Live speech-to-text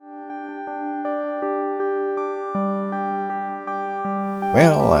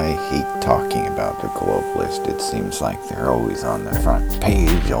Well, I hate talking about the globalist. It seems like they're always on the front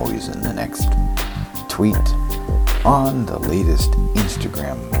page, always in the next tweet. On the latest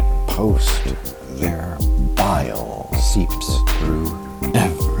Instagram post, their bile seeps through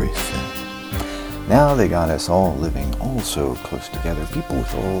everything. Now they got us all living all so close together, people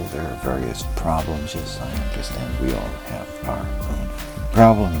with all their various problems. Yes, I understand we all have our own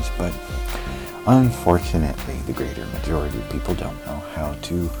problems, but unfortunately, the greater majority of people don't know how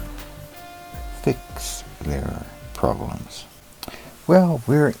to fix their problems. Well,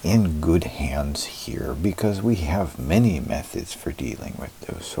 we're in good hands here because we have many methods for dealing with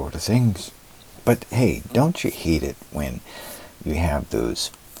those sort of things. But hey, don't you hate it when you have those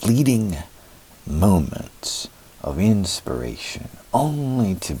fleeting moments of inspiration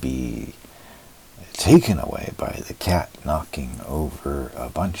only to be taken away by the cat knocking over a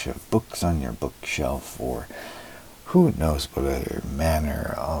bunch of books on your bookshelf, or who knows what other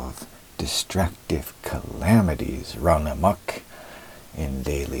manner of destructive calamities run amok in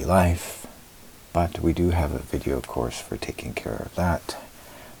daily life. But we do have a video course for taking care of that,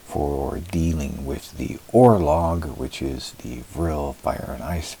 for dealing with the Orlog, which is the Vril Fire and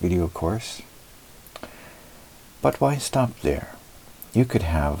Ice video course. But why stop there? You could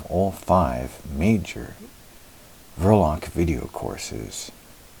have all 5 major Vrilock video courses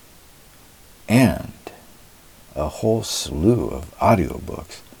and a whole slew of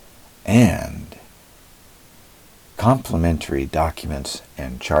audiobooks and complementary documents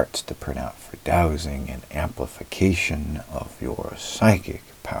and charts to print out for dowsing and amplification of your psychic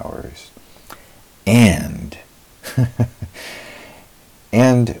powers, and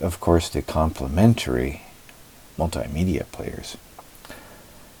and of course the complementary multimedia players.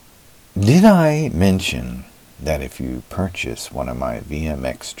 Did I mention that if you purchase one of my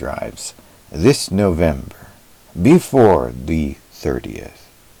VMX drives this November, before the 30th,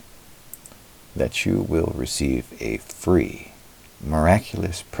 that you will receive a free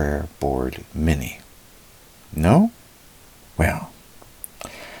Miraculous Prayer Board Mini? No? Well,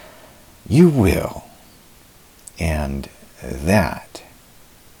 you will. And that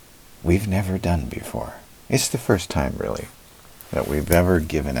we've never done before. It's the first time, really, that we've ever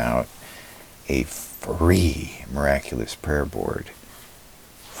given out a free Miraculous Prayer Board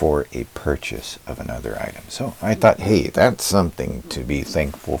for a purchase of another item. So I thought, hey, that's something to be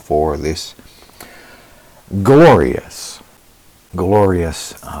thankful for, this glorious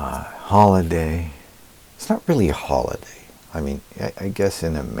holiday. It's not really a holiday. I mean, I guess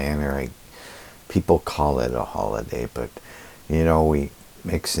in a manner, people call it a holiday, but, you know, we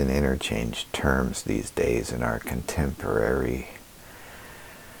mix and interchange terms these days in our contemporary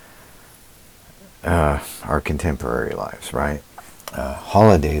lives, right?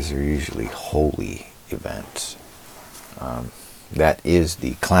 Holidays are usually holy events. That is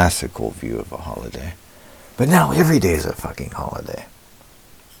the classical view of a holiday. But now every day is a fucking holiday.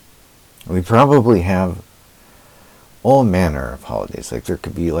 We probably have all manner of holidays. Like there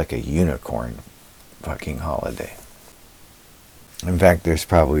could be like a unicorn fucking holiday. In fact, there's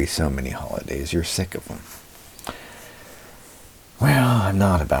probably so many holidays, you're sick of them. Well, I'm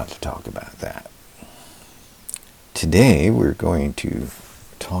not about to talk about that. Today, we're going to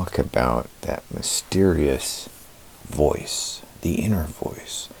talk about that mysterious voice, the inner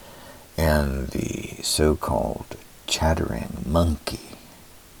voice, and the so-called chattering monkey.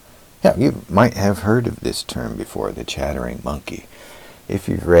 Yeah, you might have heard of this term before, the chattering monkey. If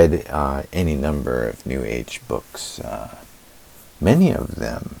you've read any number of New Age books, many of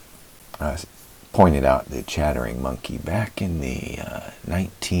them pointed out the chattering monkey back in the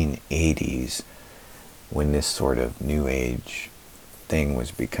 1980s, when this sort of New Age thing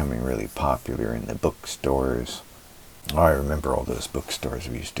was becoming really popular in the bookstores. Oh, I remember all those bookstores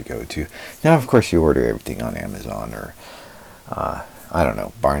we used to go to. Now, of course, you order everything on Amazon or, I don't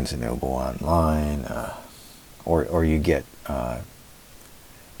know, Barnes & Noble online, or you get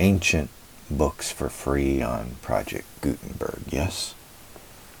ancient books for free on Project Gutenberg, yes?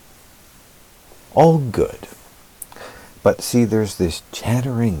 All good. But see, there's this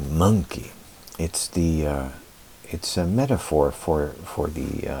chattering monkey. It's a metaphor for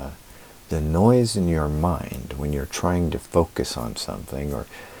the noise in your mind when you're trying to focus on something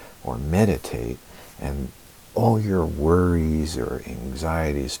or meditate, and all your worries or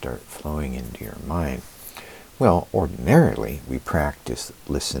anxieties start flowing into your mind. Well, ordinarily, we practice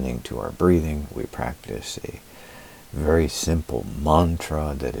listening to our breathing. We practice a very simple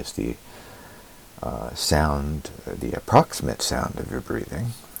mantra that is the sound, the approximate sound of your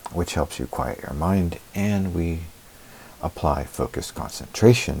breathing, which helps you quiet your mind, and we apply focused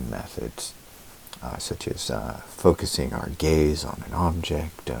concentration methods such as focusing our gaze on an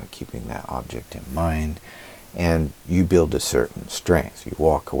object, keeping that object in mind, and you build a certain strength. You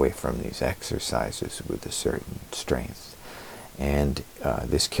walk away from these exercises with a certain strength, and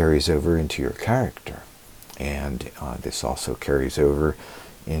this carries over into your character, and this also carries over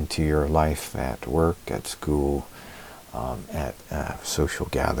into your life at work, at school, at social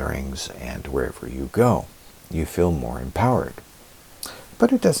gatherings, and wherever you go. You feel more empowered.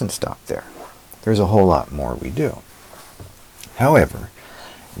 But it doesn't stop there. There's a whole lot more we do. However,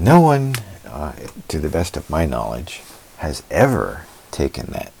 no one, to the best of my knowledge, has ever taken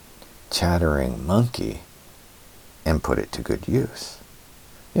that chattering monkey and put it to good use.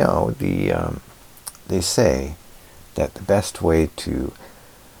 You know, they say that the best way to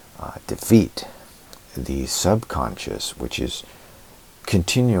defeat the subconscious, which is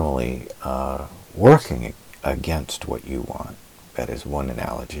continually working against what you want, that is one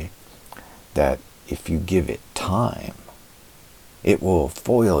analogy, that if you give it time, it will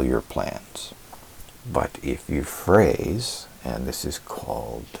foil your plans. But if you phrase, and this is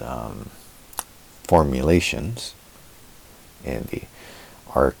called formulations, in the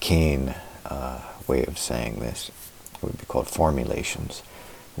arcane way of saying this, would be called formulations.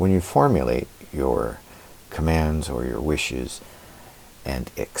 When you formulate your commands or your wishes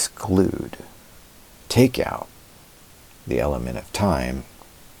and exclude, take out the element of time,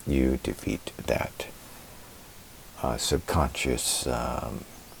 you defeat that subconscious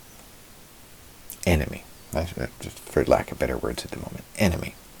enemy. Just for lack of better words at the moment,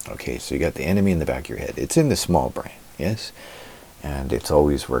 enemy. Okay, so you got the enemy in the back of your head. It's in the small brain, yes? And it's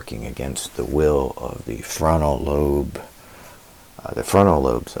always working against the will of the frontal lobes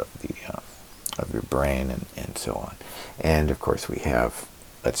of your brain, and so on. And of course we have,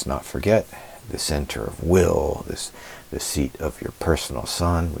 let's not forget, the center of will, the seat of your personal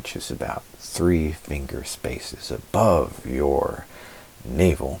sun, which is about 3 finger spaces above your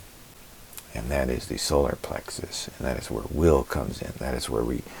navel, and that is the solar plexus, and that is where will comes in. That is where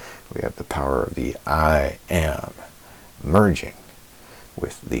we have the power of the I am merging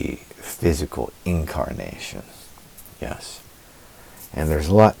with the physical incarnation. Yes. And there's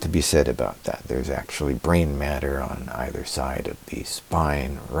a lot to be said about that. There's actually brain matter on either side of the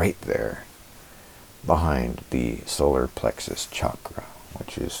spine, right there, behind the solar plexus chakra,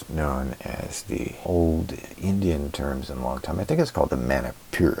 which is known as the old Indian terms in a long time. I think it's called the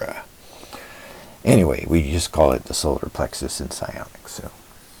Manipura. Anyway, we just call it the solar plexus in psionics. So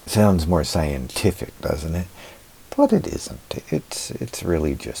it sounds more scientific, doesn't it? But it isn't. It's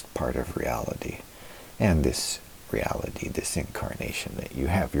really just part of reality. And this reality, this incarnation, that you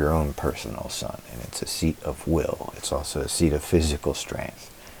have your own personal sun, and it's a seat of will. It's also a seat of physical strength.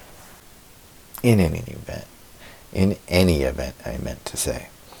 In any event, I meant to say.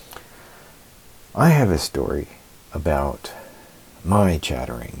 I have a story about my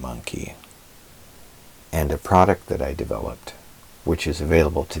chattering monkey and a product that I developed, which is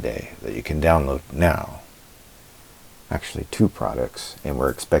available today, that you can download now. Actually 2 products, and we're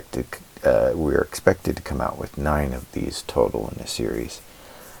expected to come out with 9 of these total in the series.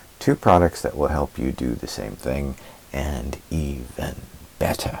 2 products that will help you do the same thing, and even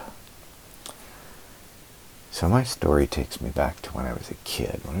better. So my story takes me back to when I was a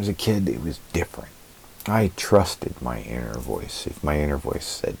kid. When I was a kid, it was different. I trusted my inner voice. If my inner voice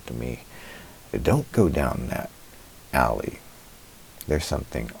said to me, don't go down that alley, there's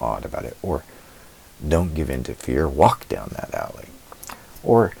something odd about it. Or, don't give in to fear, walk down that alley.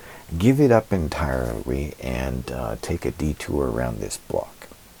 Or, give it up entirely and take a detour around this block.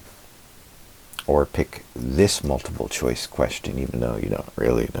 Or pick this multiple choice question, even though you don't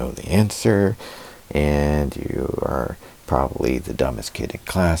really know the answer, and you are probably the dumbest kid in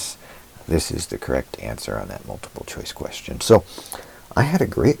class. This is the correct answer on that multiple choice question. So, I had a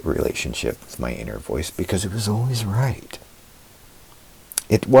great relationship with my inner voice because it was always right.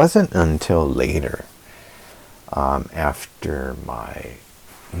 It wasn't until later, after my,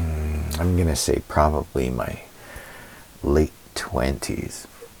 I'm going to say probably my late 20s,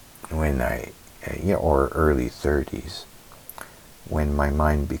 when or early 30s, when my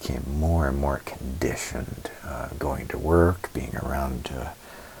mind became more and more conditioned, going to work, being around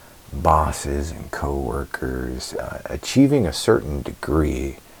bosses and co-workers, achieving a certain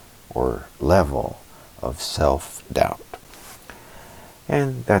degree or level of self-doubt.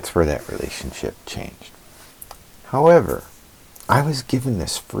 And that's where that relationship changed. However, I was given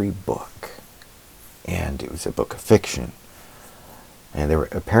this free book, and it was a book of fiction. And they were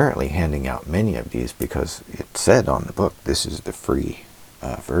apparently handing out many of these because it said on the book, this is the free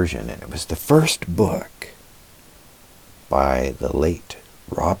version. And it was the first book by the late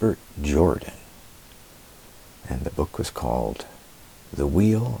Robert Jordan. And the book was called The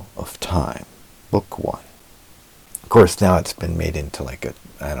Wheel of Time, Book 1. Of course, now it's been made into like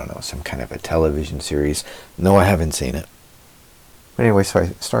some kind of a television series. No, I haven't seen it. But anyway, so I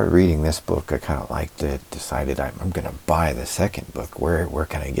started reading this book. I kind of liked it, decided I'm going to buy the second book. Where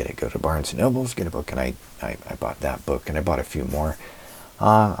can I get it? Go to Barnes & Noble's, get a book, and I bought that book, and I bought a few more.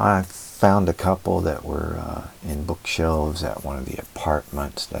 I found a couple that were in bookshelves at one of the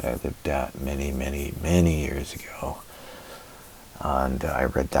apartments that I lived at many, many, many years ago. And I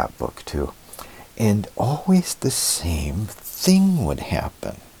read that book too. And always the same thing would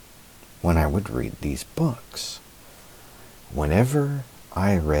happen when I would read these books. Whenever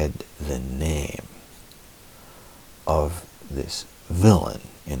I read the name of this villain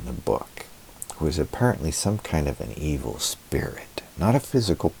in the book, who is apparently some kind of an evil spirit, not a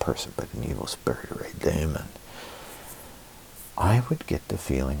physical person, but an evil spirit or a demon, I would get the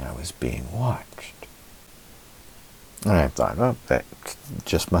feeling I was being watched. And I thought, well, that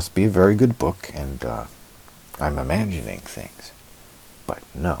just must be a very good book, and I'm imagining things. But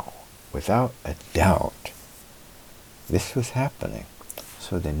no, without a doubt, this was happening.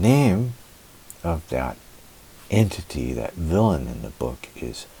 So the name of that entity, that villain in the book,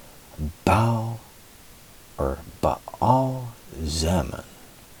 is Baal Zaman.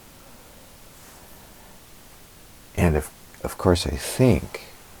 And of course I think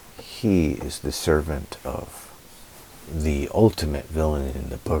he is the servant of the ultimate villain in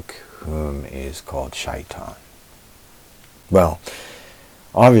the book, whom is called Shaitan. Well,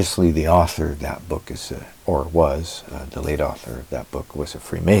 obviously the author of that book is, the late author of that book was a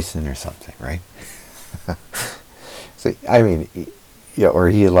Freemason or something, right? So, I mean, or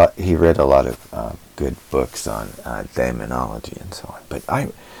he read a lot of good books on demonology and so on. But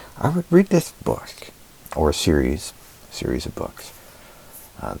I would read this book, or series of books,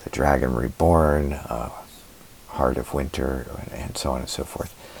 The Dragon Reborn, Heart of Winter, and so on and so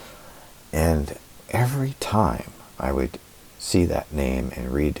forth. And every time I would see that name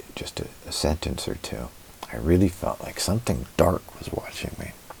and read just a sentence or two, I really felt like something dark was watching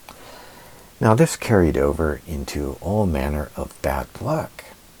me. Now this carried over into all manner of bad luck.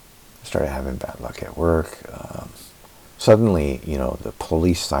 I started having bad luck at work. Suddenly, the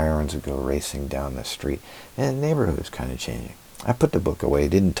police sirens would go racing down the street, and the neighborhood was kind of changing. I put the book away,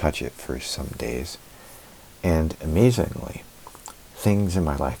 didn't touch it for some days, and amazingly, things in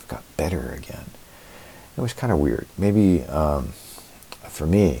my life got better again. It was kind of weird. Maybe for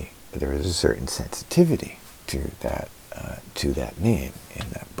me, there was a certain sensitivity to that name in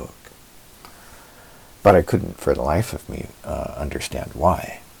that book. But I couldn't, for the life of me, understand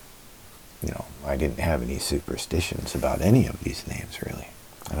why. I didn't have any superstitions about any of these names, really.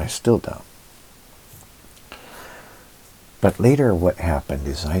 And I still don't. But later what happened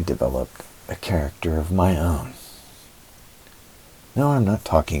is I developed a character of my own. No, I'm not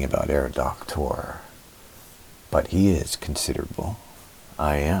talking about Herr Doktor, but he is considerable.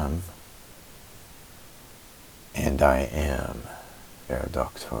 I am, and I am Herr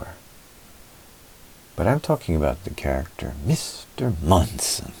Doktor. But I'm talking about the character Mr.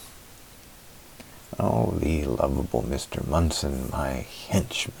 Munson. Oh, the lovable Mr. Munson, my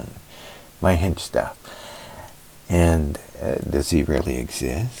henchman, my henchstaff. And does he really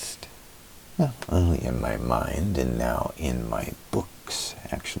exist? Well, only in my mind, and now in my books,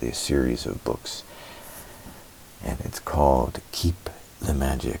 actually a series of books. And it's called Keep The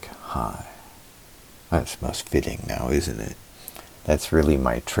Magick High. That's most fitting now, isn't it? That's really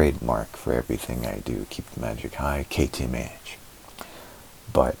my trademark for everything I do. Keep the Magick High, KTMH.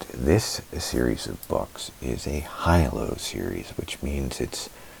 But this series of books is a high-low series, which means it's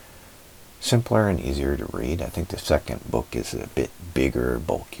simpler and easier to read. I think the second book is a bit bigger,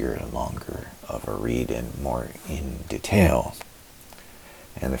 bulkier, and longer of a read and more in detail.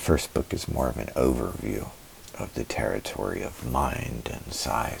 And the first book is more of an overview of the territory of mind and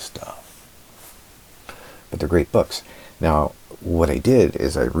psi stuff. But they're great books. Now, what I did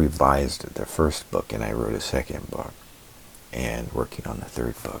is I revised the first book and I wrote a second book. And working on the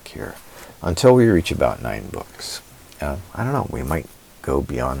third book here until we reach about 9 books. I don't know, we might go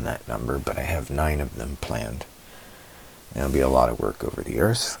beyond that number, but I have 9 of them planned. And it'll be a lot of work over the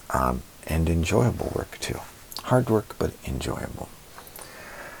earth, and enjoyable work too. Hard work, but enjoyable.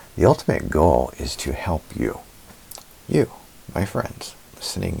 The ultimate goal is to help you, my friends,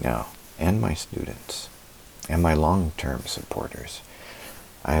 listening now, and my students, and my long-term supporters.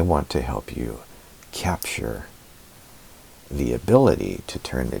 I want to help you capture the ability to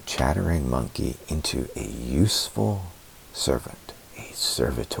turn the chattering monkey into a useful servant, a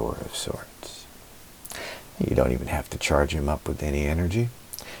servitor of sorts. You don't even have to charge him up with any energy.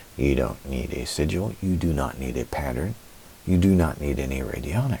 You don't need a sigil. You do not need a pattern. You do not need any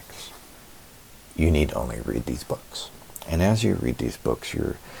radionics. You need only read these books. And as you read these books,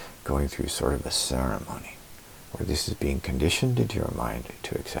 you're going through sort of a ceremony where this is being conditioned into your mind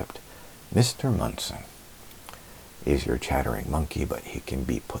to accept Mr. Munson is your chattering monkey, but he can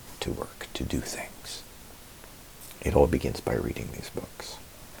be put to work to do things. It all begins by reading these books.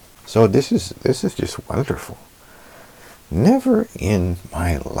 So this is just wonderful. Never in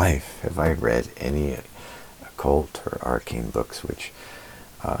my life have I read any occult or arcane books which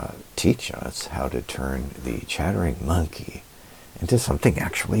teach us how to turn the chattering monkey into something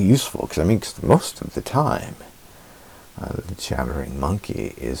actually useful. Because I mean, most of the time, the chattering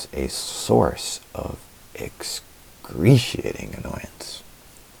monkey is a source of excruciating annoyance,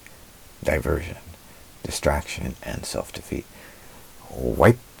 diversion, distraction, and self-defeat.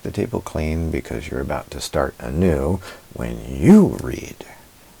 Wipe the table clean because you're about to start anew when you read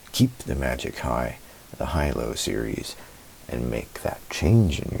Keep the Magick High, the High-Low series, and make that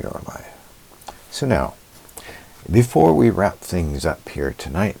change in your life. So now, before we wrap things up here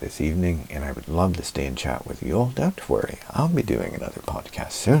tonight, this evening, and I would love to stay and chat with you all, don't worry, I'll be doing another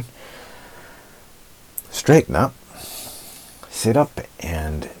podcast soon. Straighten up, sit up,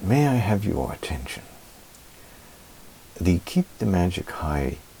 and may I have your attention. The Keep the Magick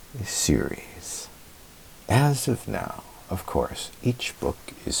High series, as of now, of course, each book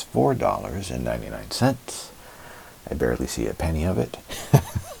is $4.99. I barely see a penny of it.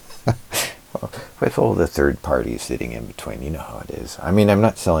 With all the third parties sitting in between, you know how it is. I mean, I'm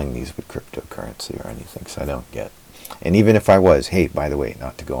not selling these with cryptocurrency or anything, so I don't get. And even if I was, hey, by the way,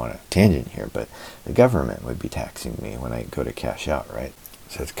 not to go on a tangent here, but the government would be taxing me when I go to cash out, right?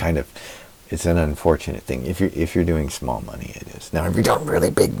 So it's an unfortunate thing. If you're doing small money, it is. Now, if you're doing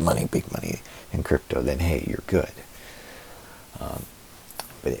really big money in crypto, then hey, you're good.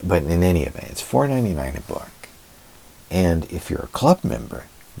 But in any event, it's $4.99 a book. And if you're a club member,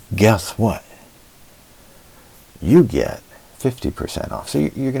 guess what? You get 50% off. So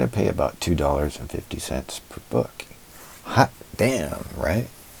you're going to pay about $2.50 per book. Hot damn, right?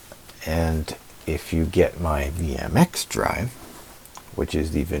 And if you get my VMX drive, which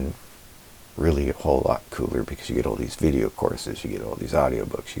is even really a whole lot cooler because you get all these video courses, you get all these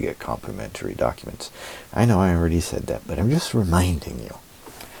audiobooks, you get complimentary documents. I know I already said that, but I'm just reminding you.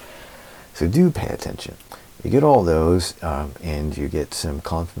 So do pay attention. You get all those, and you get some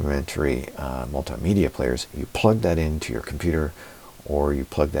complimentary multimedia players. You plug that into your computer, or you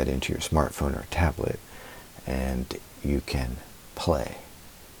plug that into your smartphone or tablet, and you can play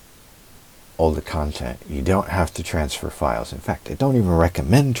all the content. You don't have to transfer files. In fact, I don't even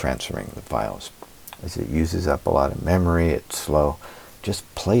recommend transferring the files, as it uses up a lot of memory. It's slow. Just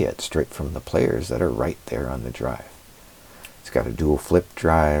play it straight from the players that are right there on the drive. It's got a dual flip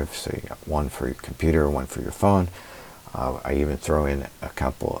drive, so you got one for your computer, one for your phone. I even throw in a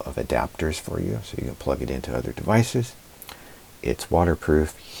couple of adapters for you, so you can plug it into other devices. It's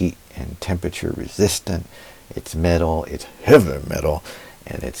waterproof, heat and temperature resistant. It's metal, it's heavy metal,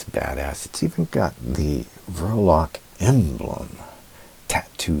 and it's badass. It's even got the Vrilock emblem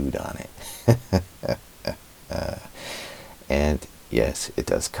tattooed on it. And yes, it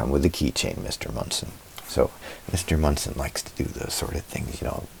does come with a keychain, Mr. Munson. So Mr. Munson likes to do those sort of things, you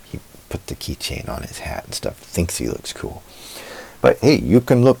know. He put the keychain on his hat and stuff, thinks he looks cool. But hey, you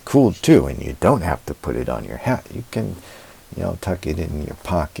can look cool too, and you don't have to put it on your hat. You can, you know, tuck it in your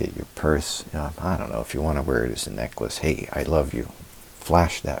pocket, your purse. I don't know if you want to wear it as a necklace. Hey, I love you.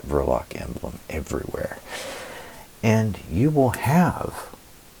 Flash that Vrilock emblem everywhere. And you will have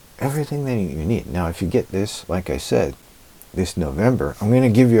everything that you need. Now, if you get this, like I said, this November, I'm going to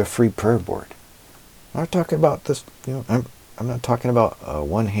give you a free prayer board. I'm not talking about this, you know, I'm not talking about a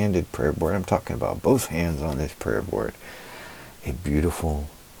one-handed prayer board. I'm talking about both hands on this prayer board. A beautiful,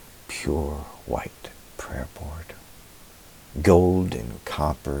 pure white prayer board. Gold and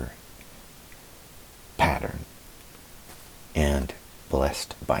copper pattern. And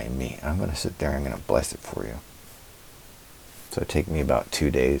blessed by me. I'm going to sit there, I'm going to bless it for you. So it take me about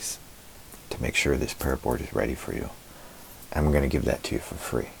 2 days to make sure this prayer board is ready for you. I'm going to give that to you for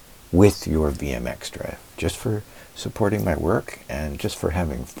free with your VMX drive, just for supporting my work and just for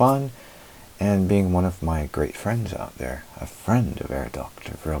having fun and being one of my great friends out there. A friend of Herr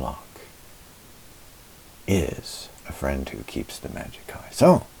Doktor Vrilock is a friend who keeps the magic high.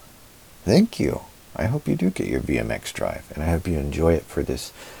 So, thank you. I hope you do get your VMX drive, and I hope you enjoy it for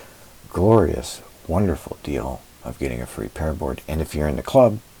this glorious, wonderful deal of getting a free prayer board. And if you're in the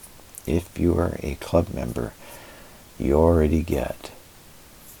club, if you are a club member, you already get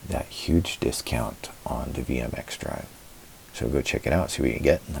that huge discount on the VMX drive. So go check it out, see what you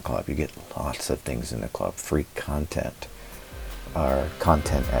get in the club. You get lots of things in the club. Free content. Our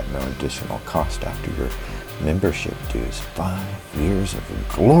content at no additional cost after your membership dues. 5 years of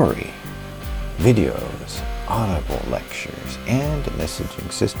glory. Videos, audible lectures, and a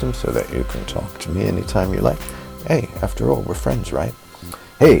messaging system so that you can talk to me anytime you like. Hey, after all, we're friends, right?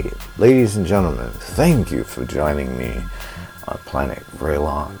 Hey, ladies and gentlemen, thank you for joining me on planet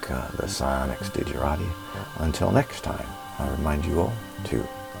Vrilock, the Psionics Digerati. Until next time, I remind you all to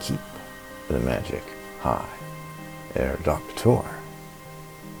keep the magic high. Herr Doktor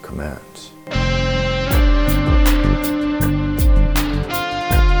commands.